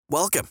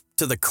Welcome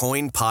to the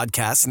Coin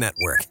Podcast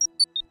Network.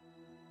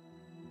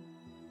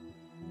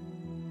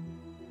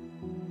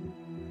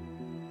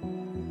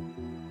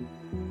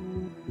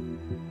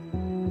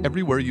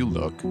 Everywhere you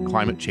look,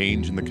 climate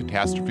change and the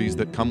catastrophes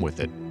that come with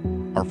it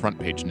are front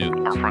page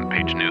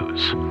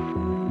news.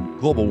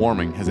 Global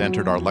warming has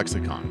entered our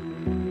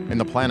lexicon, and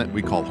the planet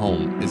we call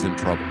home is in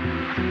trouble.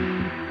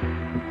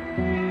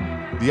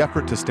 The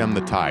effort to stem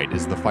the tide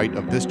is the fight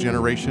of this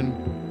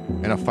generation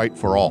and a fight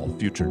for all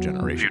future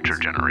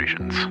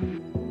generations.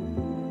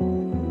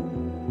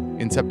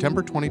 In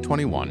September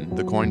 2021,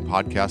 the Coin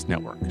Podcast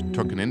Network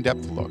took an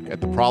in-depth look at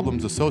the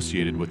problems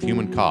associated with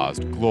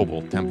human-caused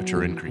global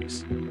temperature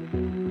increase.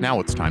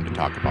 Now it's time to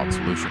talk about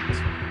solutions.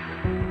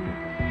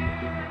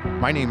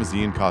 My name is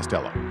Ian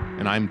Costello,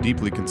 and I'm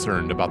deeply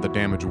concerned about the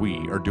damage we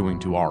are doing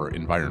to our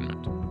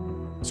environment.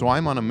 So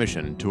I'm on a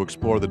mission to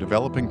explore the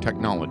developing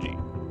technology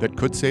that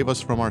could save us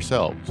from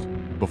ourselves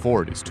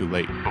before it is too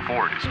late.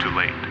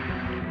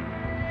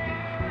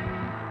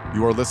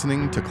 You are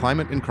listening to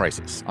Climate in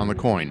Crisis on the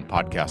Coin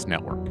Podcast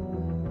Network.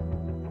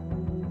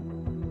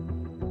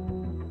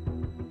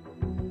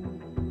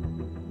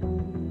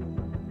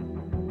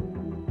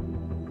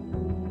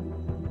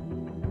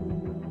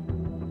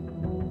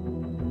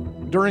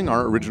 During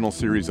our original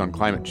series on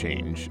climate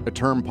change, a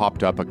term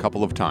popped up a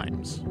couple of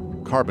times: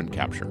 carbon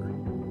capture.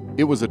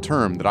 It was a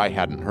term that I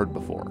hadn't heard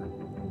before.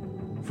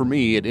 For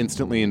me, it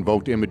instantly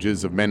invoked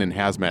images of men in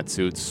hazmat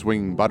suits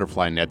swinging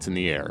butterfly nets in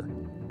the air,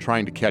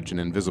 trying to catch an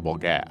invisible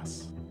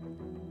gas.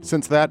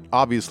 Since that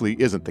obviously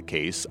isn't the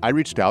case, I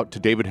reached out to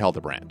David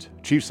Heldebrandt,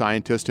 Chief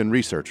Scientist and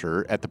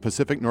Researcher at the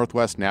Pacific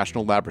Northwest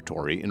National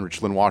Laboratory in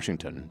Richland,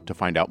 Washington, to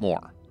find out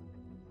more.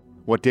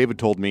 What David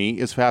told me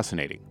is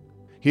fascinating.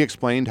 He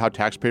explained how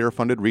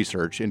taxpayer-funded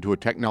research into a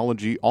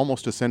technology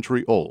almost a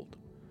century old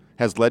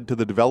has led to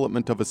the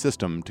development of a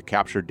system to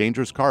capture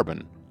dangerous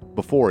carbon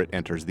before it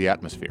enters the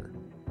atmosphere,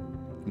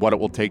 what it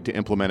will take to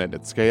implement it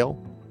at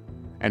scale,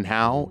 and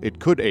how it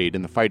could aid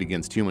in the fight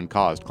against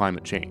human-caused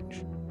climate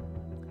change.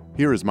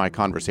 Here is my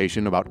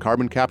conversation about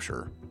carbon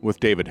capture with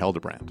David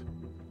Heldebrandt.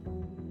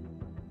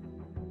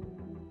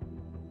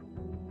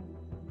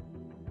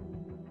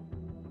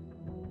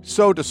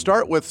 So to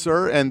start with,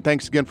 sir, and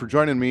thanks again for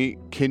joining me,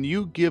 can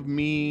you give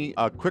me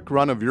a quick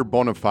run of your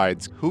bona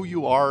fides, who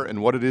you are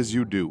and what it is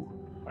you do?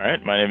 All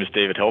right, my name is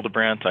David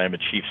Heldebrandt. I am a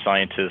chief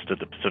scientist at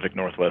the Pacific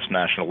Northwest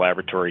National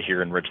Laboratory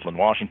here in Richland,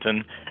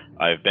 Washington.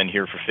 I've been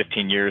here for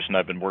 15 years, and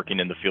I've been working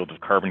in the field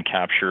of carbon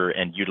capture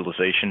and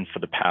utilization for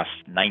the past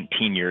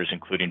 19 years,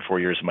 including 4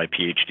 years of my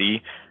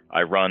PhD.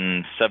 I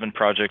run 7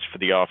 projects for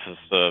the Office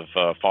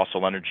of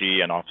Fossil Energy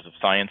and Office of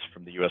Science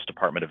from the U.S.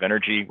 Department of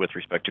Energy with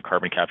respect to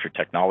carbon capture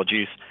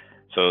technologies.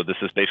 So this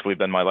has basically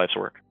been my life's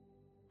work.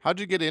 How'd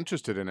you get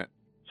interested in it?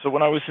 So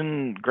when I was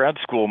in grad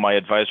school, my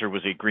advisor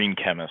was a green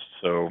chemist,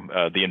 so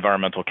the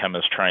environmental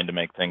chemist trying to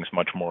make things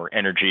much more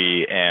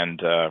energy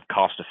and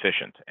cost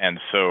efficient. And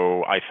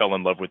so I fell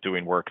in love with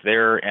doing work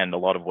there, and a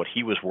lot of what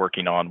he was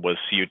working on was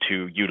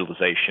CO2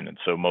 utilization. And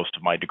so most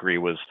of my degree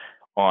was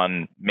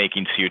on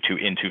making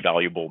CO2 into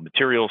valuable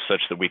materials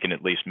such that we can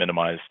at least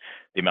minimize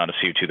the amount of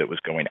CO2 that was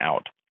going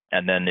out.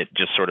 And then it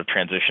just sort of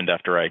transitioned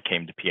after I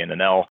came to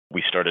PNNL.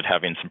 We started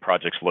having some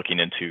projects looking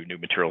into new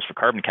materials for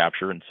carbon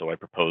capture, and so I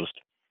proposed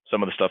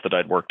some of the stuff that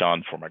I'd worked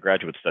on for my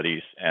graduate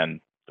studies, and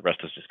the rest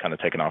has just kind of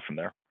taken off from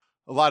there.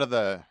 A lot of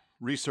the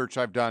research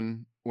I've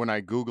done when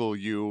I Google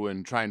you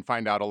and try and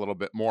find out a little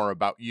bit more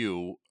about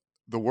you,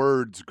 the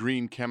words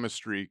green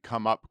chemistry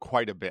come up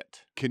quite a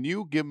bit. Can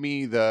you give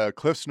me the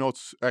Cliff's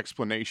Notes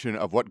explanation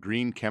of what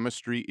green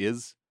chemistry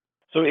is?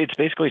 So it's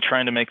basically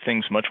trying to make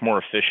things much more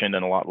efficient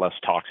and a lot less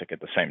toxic at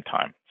the same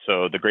time.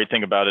 So the great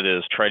thing about it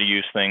is try to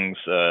use things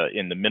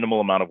in the minimal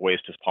amount of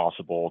waste as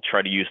possible,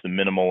 try to use the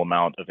minimal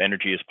amount of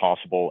energy as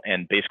possible,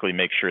 and basically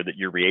make sure that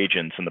your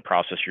reagents and the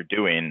process you're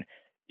doing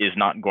is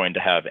not going to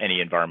have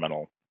any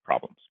environmental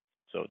problems.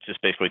 So it's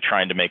just basically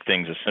trying to make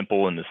things as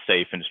simple and as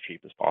safe and as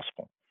cheap as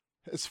possible.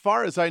 As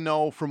far as I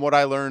know, from what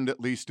I learned, at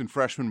least in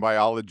freshman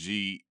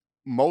biology,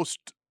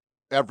 most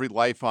every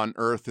life on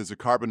Earth is a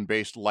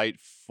carbon-based life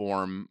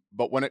form,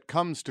 but when it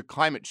comes to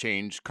climate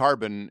change,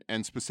 carbon,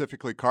 and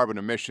specifically carbon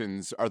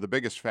emissions, are the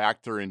biggest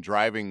factor in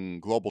driving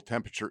global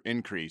temperature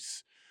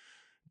increase.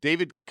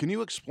 David, can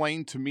you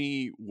explain to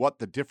me what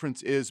the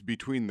difference is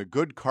between the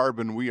good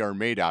carbon we are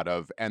made out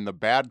of and the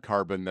bad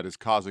carbon that is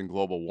causing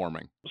global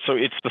warming? So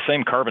it's the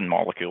same carbon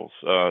molecules.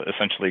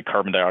 Essentially,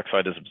 carbon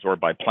dioxide is absorbed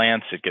by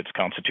plants. It gets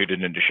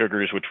constituted into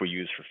sugars, which we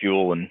use for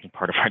fuel and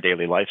part of our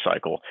daily life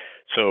cycle.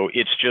 So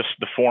it's just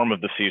the form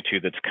of the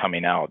CO2 that's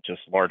coming out. Just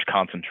large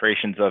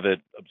concentrations of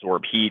it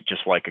absorb heat,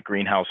 just like a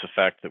greenhouse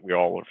effect that we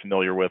all are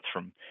familiar with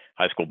from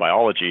high school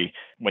biology.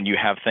 When you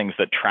have things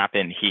that trap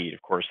in heat,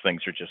 of course,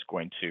 things are just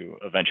going to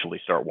eventually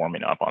start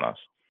warming up on us.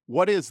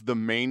 What is the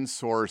main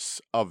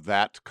source of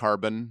that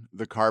carbon,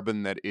 the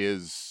carbon that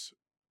is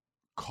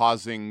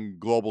causing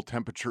global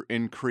temperature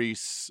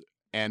increase?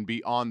 And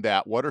beyond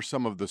that, what are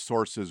some of the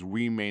sources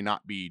we may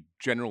not be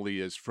generally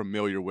as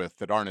familiar with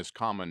that aren't as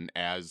common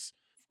as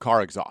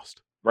car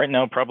exhaust? Right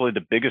now, probably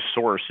the biggest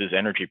source is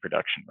energy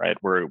production, right?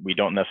 Where we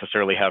don't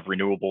necessarily have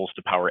renewables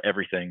to power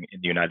everything in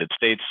the United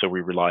States. So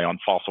we rely on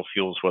fossil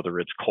fuels, whether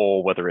it's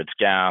coal, whether it's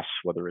gas,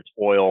 whether it's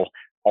oil,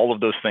 all of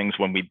those things,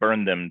 when we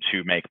burn them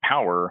to make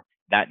power,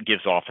 that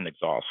gives off an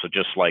exhaust. So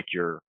just like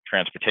your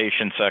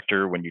transportation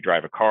sector, when you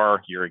drive a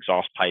car, your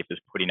exhaust pipe is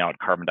putting out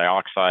carbon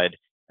dioxide.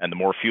 And the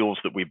more fuels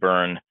that we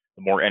burn,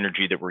 the more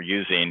energy that we're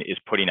using is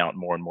putting out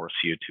more and more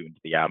CO2 into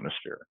the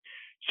atmosphere.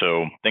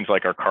 So things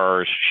like our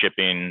cars,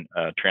 shipping,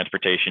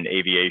 transportation,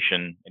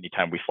 aviation,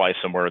 anytime we fly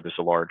somewhere, there's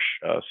a large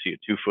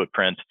CO2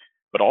 footprint,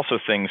 but also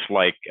things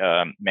like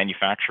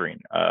manufacturing,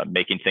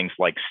 making things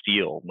like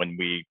steel. When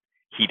we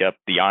heat up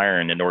the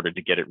iron in order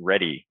to get it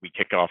ready, we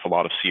kick off a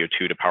lot of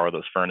CO2 to power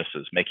those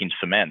furnaces. Making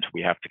cement,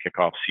 we have to kick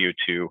off CO2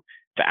 to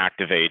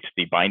activate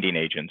the binding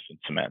agents in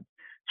cement.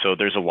 So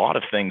there's a lot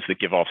of things that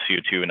give off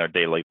CO2 in our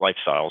daily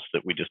lifestyles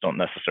that we just don't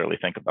necessarily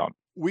think about.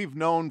 We've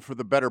known for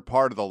the better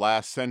part of the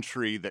last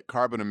century that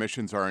carbon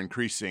emissions are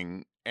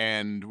increasing,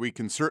 and we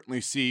can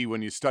certainly see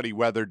when you study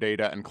weather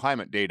data and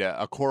climate data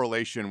a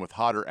correlation with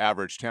hotter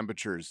average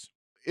temperatures.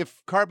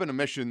 If carbon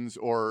emissions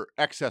or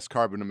excess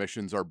carbon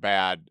emissions are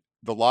bad,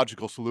 the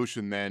logical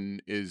solution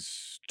then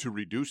is to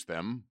reduce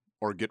them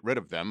or get rid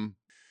of them.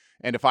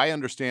 And if I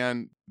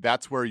understand,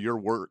 that's where your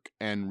work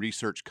and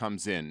research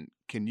comes in.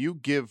 Can you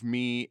give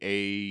me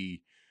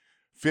a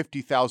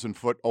 50,000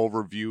 foot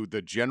overview,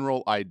 the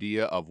general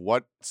idea of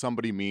what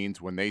somebody means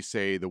when they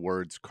say the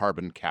words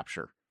carbon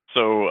capture?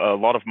 So a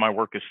lot of my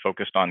work is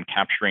focused on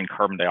capturing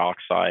carbon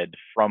dioxide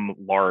from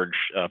large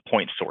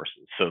point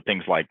sources. So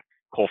things like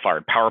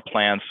coal-fired power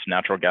plants,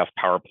 natural gas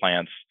power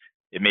plants.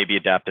 It may be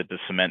adapted to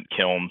cement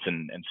kilns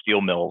and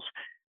steel mills.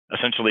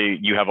 Essentially,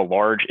 you have a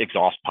large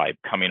exhaust pipe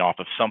coming off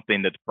of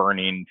something that's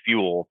burning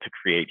fuel to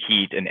create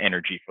heat and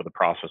energy for the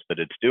process that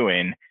it's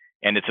doing.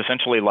 And it's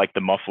essentially like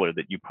the muffler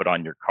that you put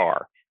on your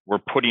car. We're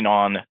putting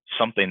on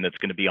something that's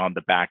going to be on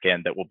the back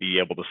end that will be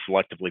able to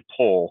selectively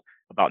pull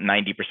about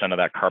 90% of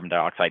that carbon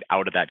dioxide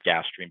out of that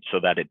gas stream so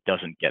that it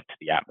doesn't get to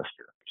the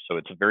atmosphere. So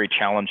it's a very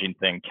challenging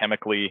thing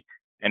chemically,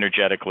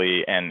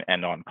 energetically, and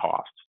on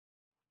cost.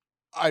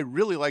 I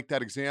really like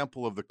that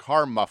example of the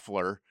car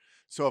muffler.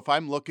 So if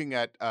I'm looking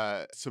at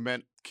a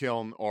cement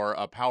kiln or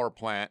a power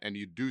plant and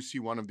you do see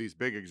one of these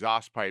big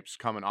exhaust pipes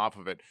coming off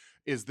of it,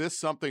 is this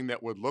something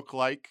that would look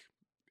like,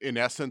 in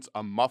essence,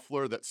 a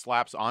muffler that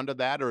slaps onto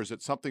that, or is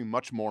it something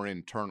much more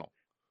internal?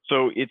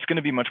 So it's going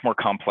to be much more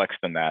complex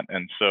than that.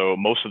 And so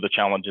most of the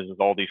challenges is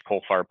all these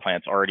coal-fired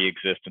plants already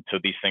exist. And so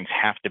these things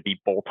have to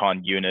be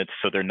bolt-on units.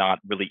 So they're not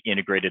really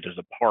integrated as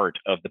a part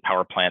of the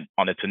power plant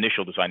on its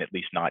initial design, at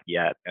least not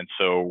yet. And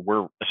so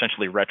we're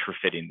essentially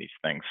retrofitting these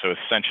things. So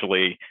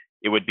essentially,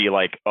 it would be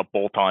like a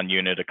bolt-on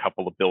unit, a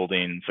couple of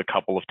buildings, a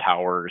couple of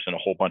towers, and a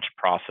whole bunch of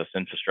process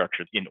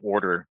infrastructure in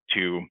order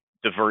to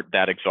divert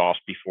that exhaust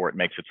before it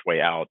makes its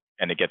way out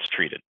and it gets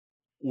treated.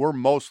 We're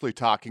mostly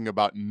talking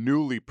about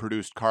newly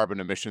produced carbon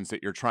emissions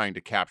that you're trying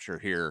to capture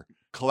here,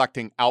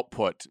 collecting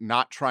output,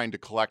 not trying to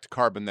collect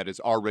carbon that is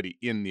already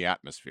in the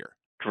atmosphere.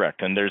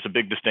 Correct. And there's a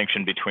big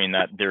distinction between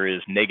that. There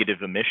is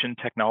negative emission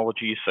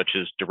technology, such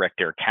as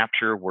direct air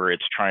capture, where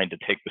it's trying to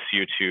take the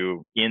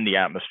CO2 in the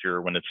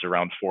atmosphere when it's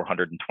around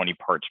 420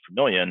 parts per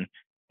million,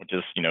 which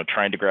is,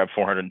 trying to grab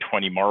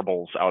 420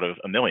 marbles out of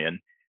a million.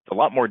 It's a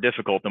lot more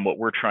difficult than what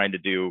we're trying to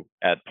do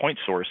at point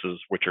sources,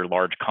 which are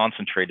large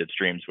concentrated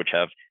streams, which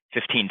have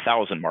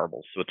 15,000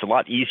 marbles. So it's a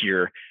lot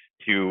easier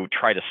to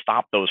try to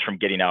stop those from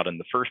getting out in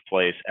the first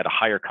place at a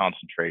higher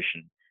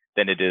concentration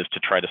than it is to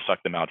try to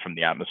suck them out from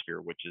the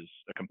atmosphere, which is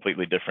a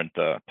completely different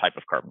type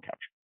of carbon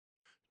capture.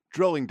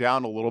 Drilling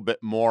down a little bit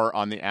more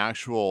on the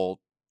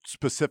actual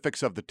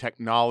specifics of the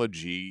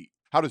technology,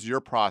 how does your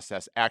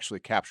process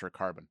actually capture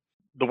carbon?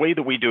 The way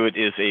that we do it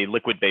is a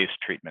liquid-based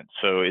treatment.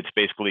 So it's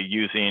basically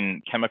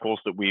using chemicals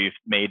that we've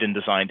made and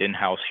designed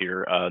in-house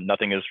here.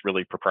 Nothing is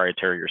really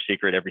proprietary or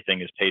secret. Everything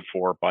is paid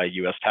for by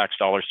U.S. tax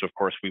dollars. So of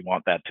course, we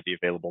want that to be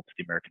available to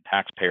the American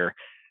taxpayer.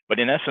 But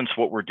in essence,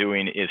 what we're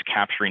doing is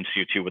capturing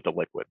CO2 with a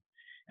liquid.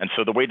 And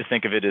so the way to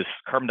think of it is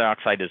carbon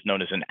dioxide is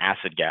known as an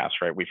acid gas,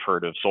 right? We've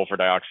heard of sulfur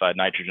dioxide,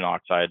 nitrogen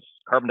oxides.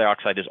 Carbon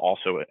dioxide is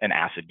also an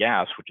acid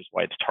gas, which is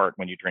why it's tart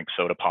when you drink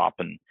soda pop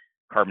and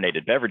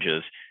carbonated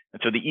beverages.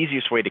 And so the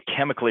easiest way to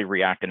chemically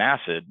react an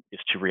acid is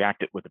to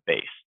react it with a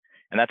base.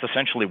 And that's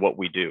essentially what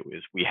we do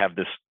is we have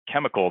this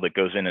chemical that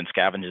goes in and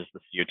scavenges the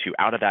CO2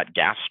 out of that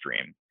gas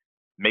stream,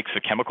 makes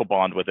a chemical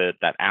bond with it.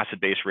 That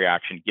acid-base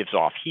reaction gives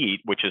off heat,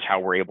 which is how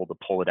we're able to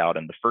pull it out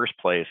in the first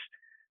place.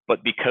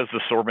 But because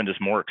the sorbent is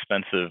more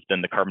expensive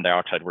than the carbon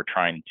dioxide we're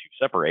trying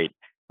to separate,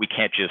 we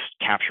can't just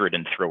capture it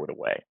and throw it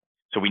away.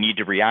 So we need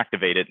to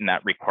reactivate it, and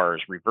that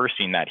requires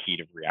reversing that heat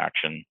of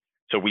reaction.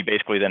 So we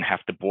basically then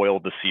have to boil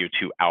the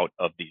CO2 out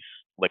of these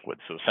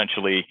liquids. So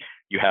essentially,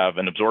 you have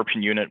an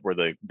absorption unit where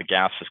the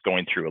gas is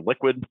going through a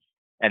liquid.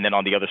 And then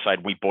on the other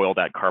side, we boil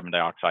that carbon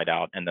dioxide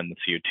out, and then the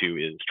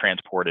CO2 is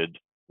transported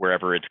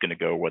wherever it's going to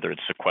go, whether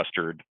it's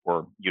sequestered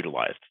or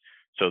utilized.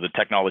 So the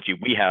technology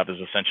we have is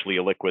essentially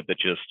a liquid that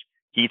just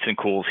heats and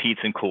cools,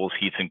 heats and cools,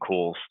 heats and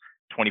cools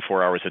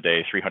 24 hours a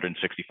day,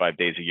 365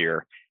 days a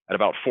year. at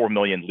about 4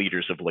 million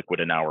liters of liquid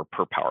an hour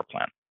per power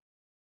plant.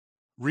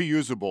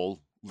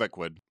 Reusable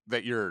liquid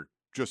that you're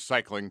just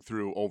cycling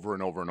through over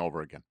and over and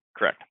over again.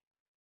 Correct.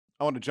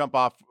 I want to jump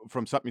off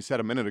from something you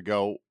said a minute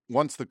ago.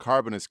 Once the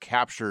carbon is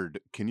captured,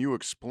 can you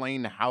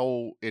explain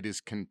how it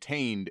is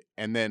contained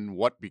and then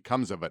what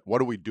becomes of it? What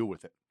do we do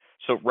with it?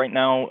 So right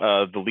now,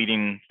 the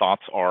leading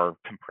thoughts are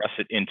compress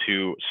it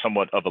into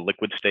somewhat of a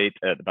liquid state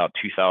at about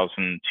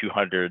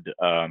 2,200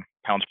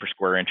 pounds per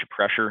square inch of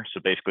pressure. So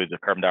basically the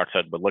carbon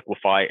dioxide would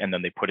liquefy and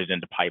then they put it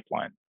into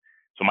pipeline.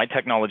 So my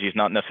technology is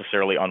not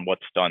necessarily on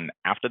what's done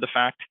after the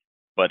fact,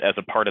 but as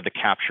a part of the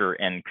capture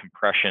and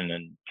compression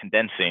and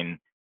condensing,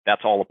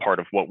 that's all a part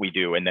of what we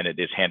do. And then it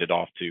is handed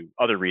off to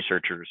other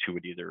researchers who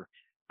would either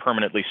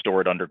permanently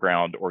store it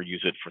underground or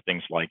use it for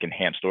things like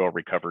enhanced oil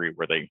recovery,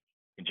 where they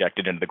inject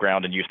it into the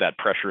ground and use that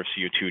pressure of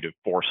CO2 to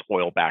force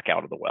oil back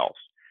out of the wells.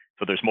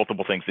 So there's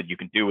multiple things that you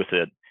can do with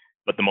it,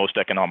 but the most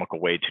economical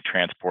way to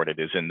transport it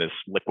is in this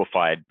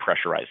liquefied,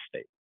 pressurized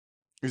state.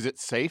 Is it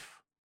safe?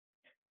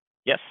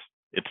 Yes,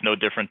 it's no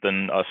different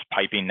than us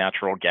piping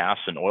natural gas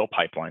and oil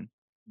pipeline.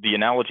 The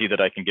analogy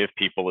that I can give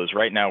people is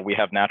right now we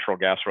have natural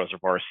gas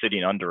reservoirs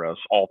sitting under us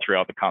all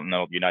throughout the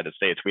continental United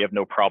States. We have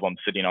no problem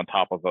sitting on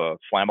top of a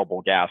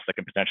flammable gas that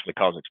can potentially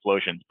cause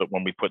explosions. But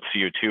when we put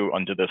CO2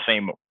 under the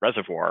same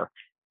reservoir,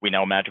 we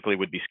now magically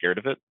would be scared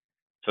of it.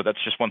 So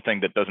that's just one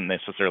thing that doesn't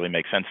necessarily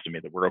make sense to me,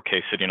 that we're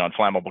okay sitting on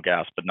flammable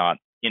gas, but not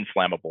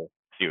inflammable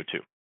CO2.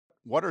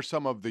 What are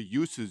some of the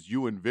uses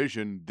you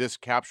envision this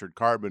captured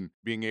carbon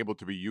being able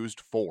to be used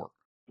for?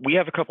 We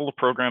have a couple of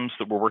programs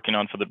that we're working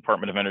on for the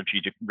Department of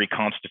Energy to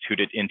reconstitute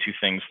it into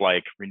things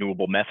like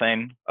renewable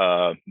methane,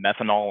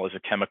 methanol as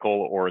a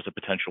chemical or as a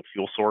potential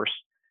fuel source,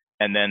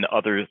 and then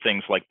other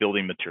things like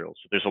building materials.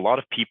 So there's a lot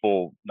of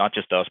people, not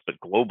just us, but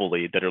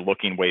globally, that are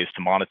looking ways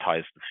to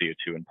monetize the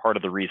CO2. And part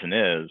of the reason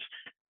is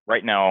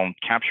right now,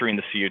 capturing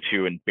the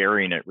CO2 and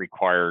burying it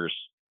requires,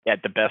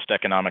 at the best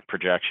economic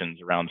projections,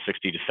 around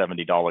 $60 to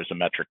 $70 a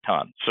metric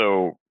ton.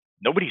 So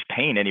nobody's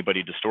paying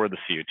anybody to store the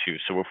CO2.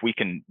 So if we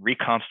can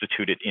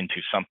reconstitute it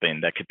into something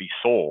that could be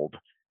sold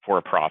for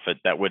a profit,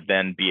 that would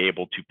then be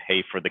able to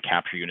pay for the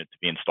capture unit to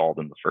be installed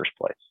in the first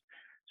place.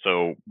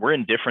 So we're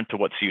indifferent to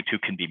what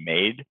CO2 can be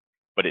made,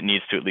 but it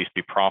needs to at least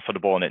be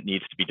profitable, and it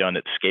needs to be done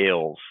at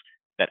scales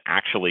that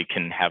actually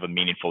can have a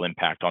meaningful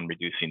impact on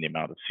reducing the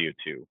amount of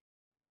CO2.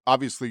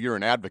 Obviously, you're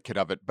an advocate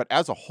of it, but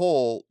as a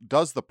whole,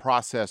 does the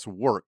process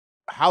work?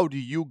 How do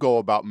you go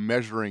about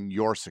measuring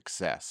your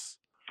success?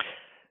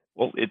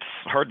 Well, it's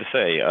hard to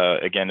say.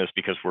 Again, it's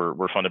because we're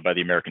funded by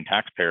the American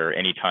taxpayer.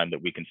 Anytime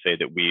that we can say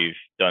that we've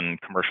done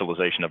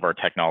commercialization of our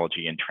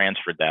technology and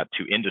transferred that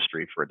to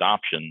industry for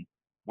adoption,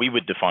 we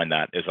would define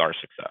that as our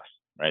success,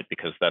 right?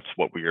 Because that's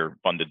what we are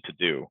funded to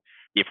do.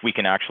 If we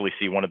can actually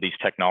see one of these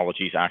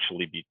technologies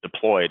actually be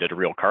deployed at a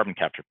real carbon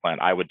capture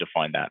plant, I would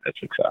define that as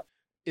success.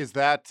 Is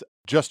that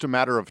just a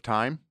matter of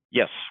time?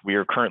 Yes, we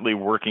are currently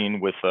working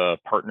with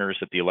partners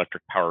at the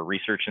Electric Power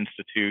Research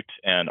Institute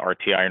and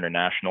RTI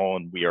International,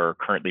 and we are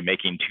currently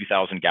making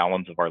 2,000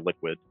 gallons of our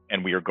liquid,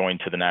 and we are going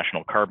to the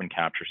National Carbon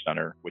Capture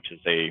Center, which is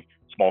a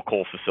small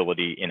coal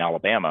facility in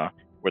Alabama,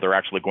 where they're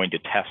actually going to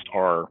test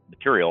our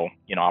material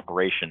in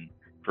operation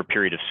for a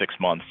period of 6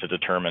 months to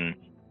determine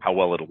how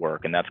well it'll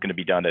work. And that's going to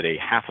be done at a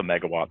 0.5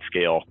 megawatt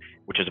scale,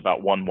 which is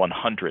about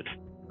 1/100th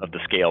of the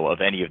scale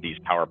of any of these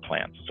power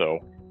plants. So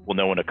we'll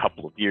know in a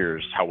couple of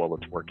years how well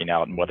it's working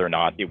out and whether or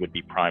not it would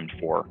be primed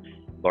for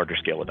larger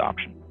scale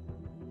adoption.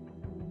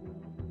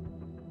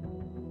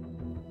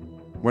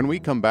 When we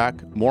come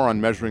back, more on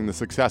measuring the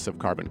success of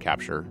carbon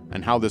capture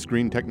and how this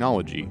green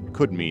technology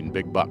could mean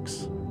big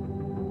bucks.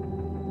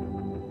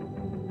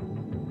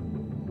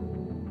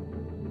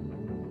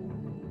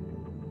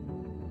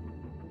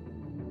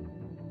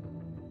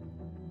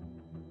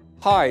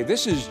 Hi,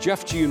 this is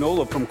Jeff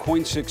Gianola from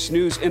Coin 6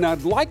 News, and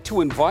I'd like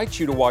to invite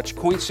you to watch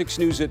Coin 6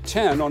 News at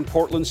 10 on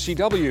Portland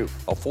CW.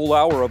 A full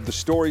hour of the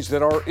stories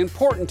that are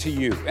important to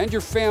you and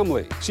your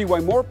family. See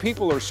why more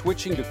people are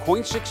switching to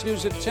Coin 6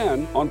 News at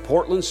 10 on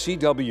Portland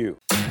CW.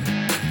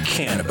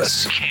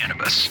 Cannabis.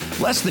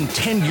 Less than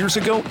 10 years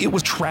ago, it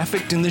was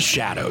trafficked in the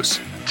shadows.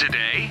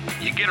 Today,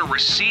 you get a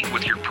receipt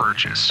with your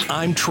purchase.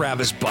 I'm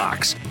Travis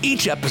Box.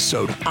 Each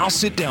episode, I'll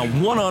sit down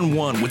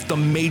one-on-one with the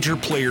major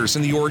players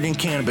in the Oregon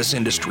cannabis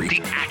industry. The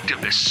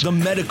activists, The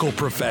medical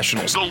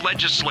professionals. the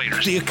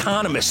legislators, The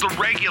economists. the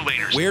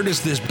regulators. Where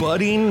does this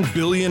budding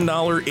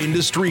billion-dollar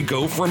industry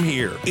go from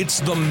here? It's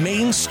the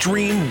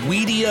Mainstream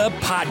Weedia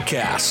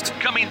Podcast.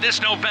 Coming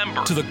this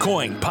November. To the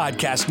Coin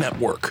Podcast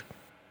Network.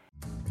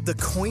 The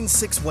Coin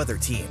 6 Weather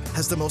Team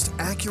has the most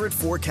accurate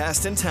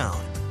forecast in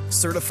town,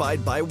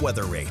 certified by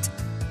WeatherRate.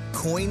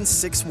 Coin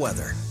 6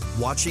 Weather,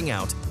 watching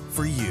out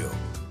for you.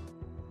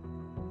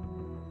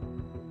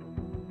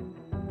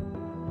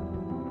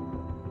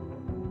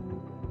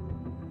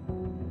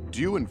 Do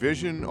you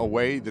envision a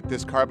way that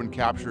this carbon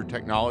capture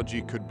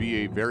technology could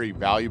be a very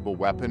valuable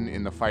weapon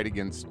in the fight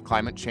against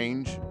climate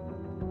change?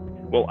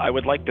 Well, I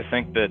would like to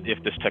think that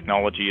if this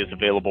technology is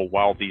available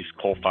while these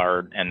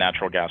coal-fired and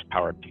natural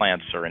gas-powered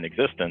plants are in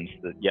existence,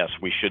 that yes,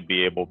 we should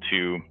be able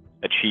to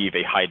achieve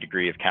a high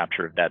degree of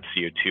capture of that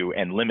CO2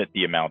 and limit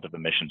the amount of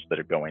emissions that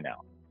are going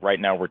out. Right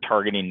now, we're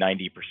targeting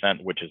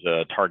 90%, which is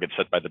a target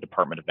set by the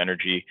Department of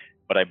Energy.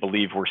 But I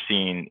believe we're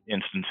seeing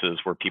instances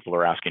where people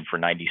are asking for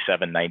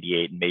 97,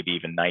 98, and maybe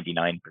even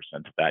 99%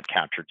 of that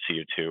captured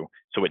CO2,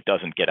 so it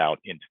doesn't get out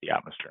into the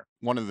atmosphere.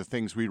 One of the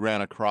things we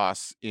ran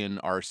across in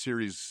our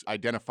series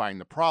identifying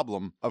the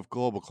problem of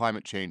global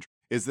climate change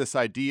is this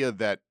idea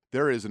that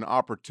there is an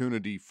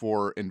opportunity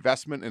for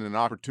investment and an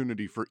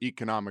opportunity for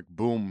economic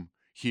boom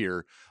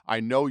here. I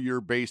know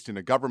you're based in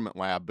a government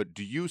lab, but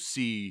do you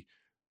see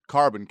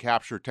carbon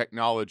capture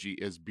technology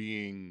as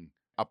being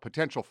a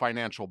potential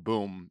financial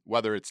boom,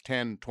 whether it's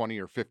 10, 20,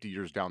 or 50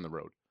 years down the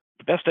road?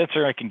 The best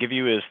answer I can give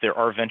you is there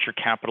are venture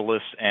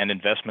capitalists and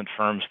investment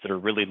firms that are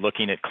really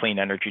looking at clean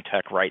energy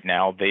tech right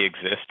now. They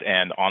exist.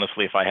 And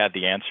honestly, if I had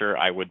the answer,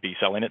 I would be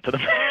selling it to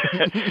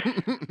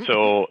them.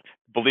 So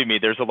believe me,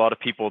 there's a lot of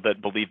people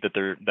that believe that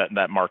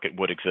that market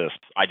would exist.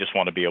 I just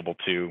want to be able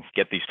to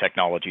get these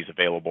technologies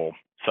available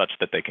such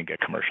that they can get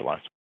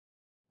commercialized.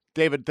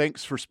 David,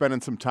 thanks for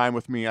spending some time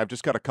with me. I've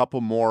just got a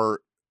couple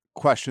more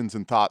questions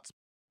and thoughts.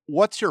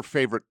 What's your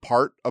favorite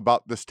part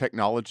about this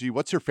technology?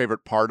 What's your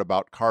favorite part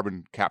about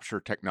carbon capture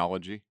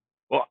technology?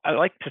 Well, I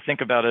like to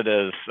think about it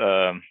as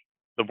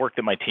the work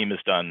that my team has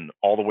done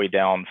all the way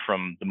down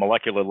from the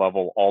molecular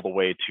level all the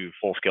way to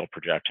full-scale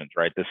projections,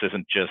 right? This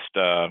isn't just,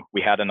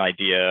 we had an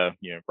idea,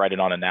 write it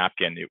on a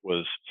napkin. It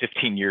was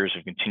 15 years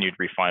of continued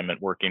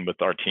refinement working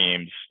with our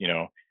teams,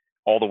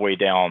 all the way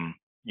down,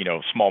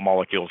 small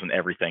molecules and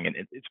everything. And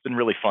it's been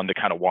really fun to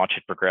kind of watch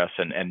it progress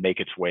and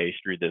make its way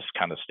through this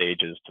kind of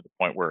stages to the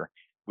point where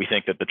we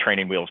think that the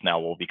training wheels now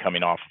will be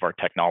coming off of our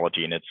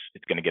technology and it's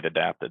going to get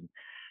adapted.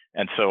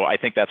 And so I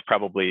think that's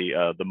probably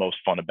the most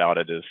fun about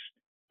it is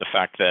the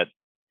fact that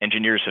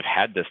engineers have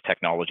had this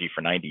technology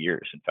for 90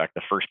 years. In fact,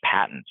 the first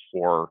patent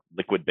for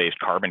liquid-based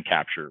carbon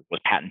capture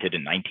was patented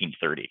in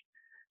 1930.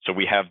 So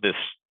we have this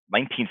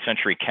 19th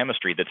century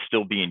chemistry that's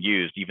still being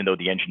used, even though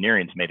the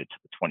engineering's made it to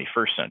the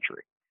 21st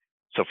century.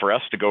 So for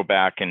us to go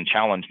back and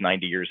challenge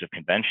 90 years of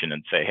convention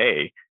and say,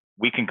 hey,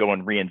 we can go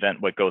and reinvent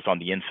what goes on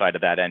the inside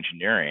of that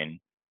engineering.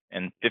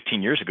 And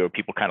 15 years ago,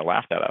 people kind of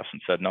laughed at us and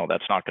said, no,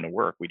 that's not going to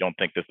work. We don't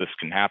think that this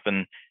can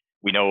happen.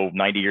 We know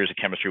 90 years of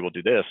chemistry will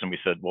do this. And we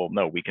said, well,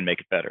 no, we can make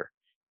it better.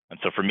 And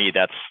so for me,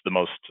 that's the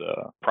most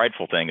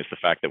prideful thing is the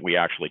fact that we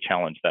actually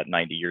challenged that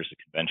 90 years of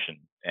convention.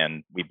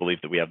 And we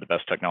believe that we have the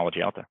best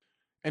technology out there.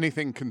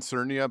 Anything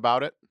concern you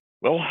about it?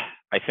 Well,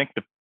 I think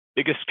the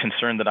biggest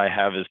concern that I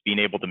have is being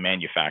able to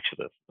manufacture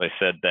this. I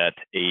said that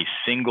a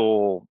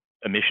single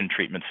emission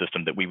treatment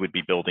system that we would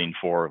be building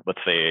for,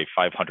 let's say, a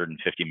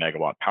 550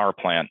 megawatt power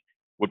plant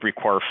would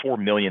require 4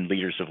 million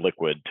liters of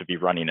liquid to be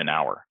running an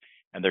hour.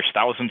 And there's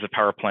thousands of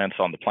power plants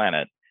on the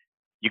planet.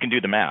 You can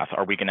do the math.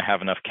 Are we going to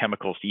have enough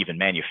chemicals to even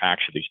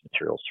manufacture these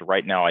materials? So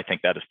right now, I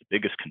think that is the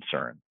biggest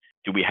concern.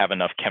 Do we have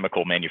enough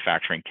chemical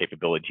manufacturing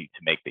capability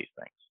to make these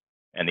things?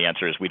 And the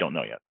answer is we don't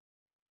know yet.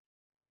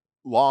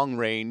 Long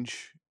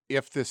range,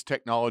 if this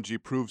technology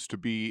proves to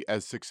be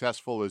as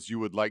successful as you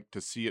would like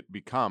to see it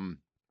become,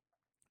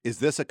 is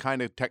this a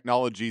kind of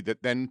technology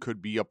that then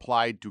could be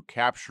applied to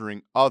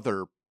capturing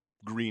other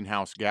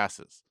greenhouse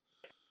gases?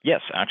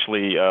 Yes,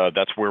 actually,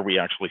 that's where we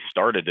actually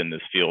started in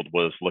this field,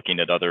 was looking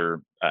at other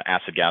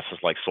acid gases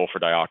like sulfur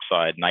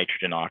dioxide,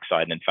 nitrogen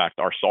oxide. And in fact,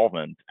 our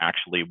solvent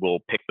actually will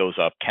pick those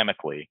up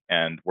chemically.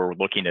 And we're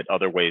looking at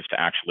other ways to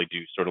actually do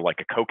sort of like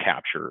a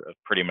co-capture of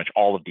pretty much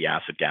all of the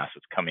acid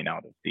gases coming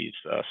out of these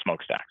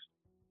smokestacks.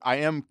 I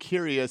am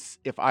curious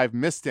if I've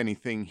missed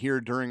anything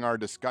here during our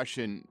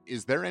discussion.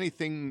 Is there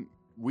anything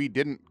we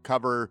didn't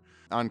cover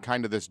on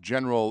kind of this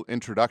general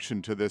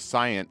introduction to this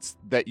science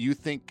that you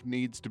think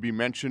needs to be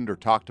mentioned or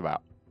talked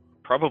about?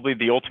 Probably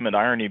the ultimate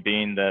irony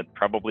being that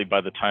probably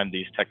by the time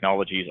these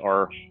technologies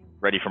are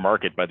ready for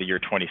market by the year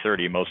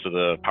 2030, most of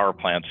the power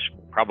plants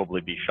will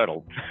probably be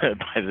shuttled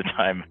by the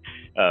time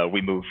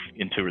we move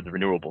into the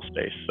renewable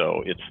space.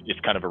 So it's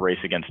kind of a race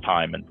against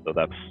time. And so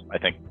that's, I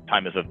think,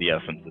 time is of the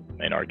essence is the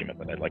main argument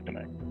that I'd like to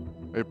make.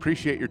 I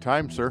appreciate your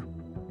time, sir.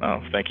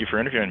 Oh, thank you for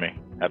interviewing me.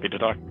 Happy to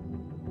talk.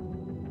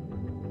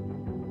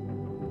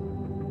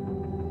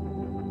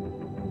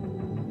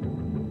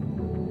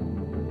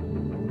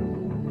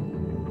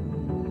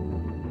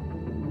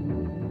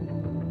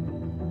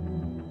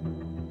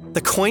 The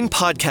Coin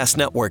Podcast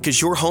Network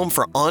is your home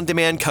for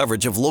on-demand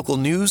coverage of local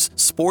news,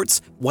 sports,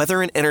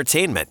 weather, and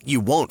entertainment you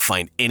won't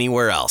find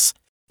anywhere else.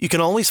 You can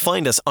always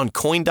find us on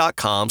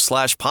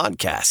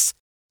coin.com/podcasts,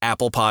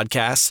 Apple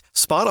Podcasts,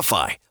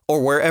 Spotify,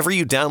 or wherever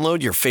you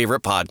download your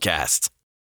favorite podcasts.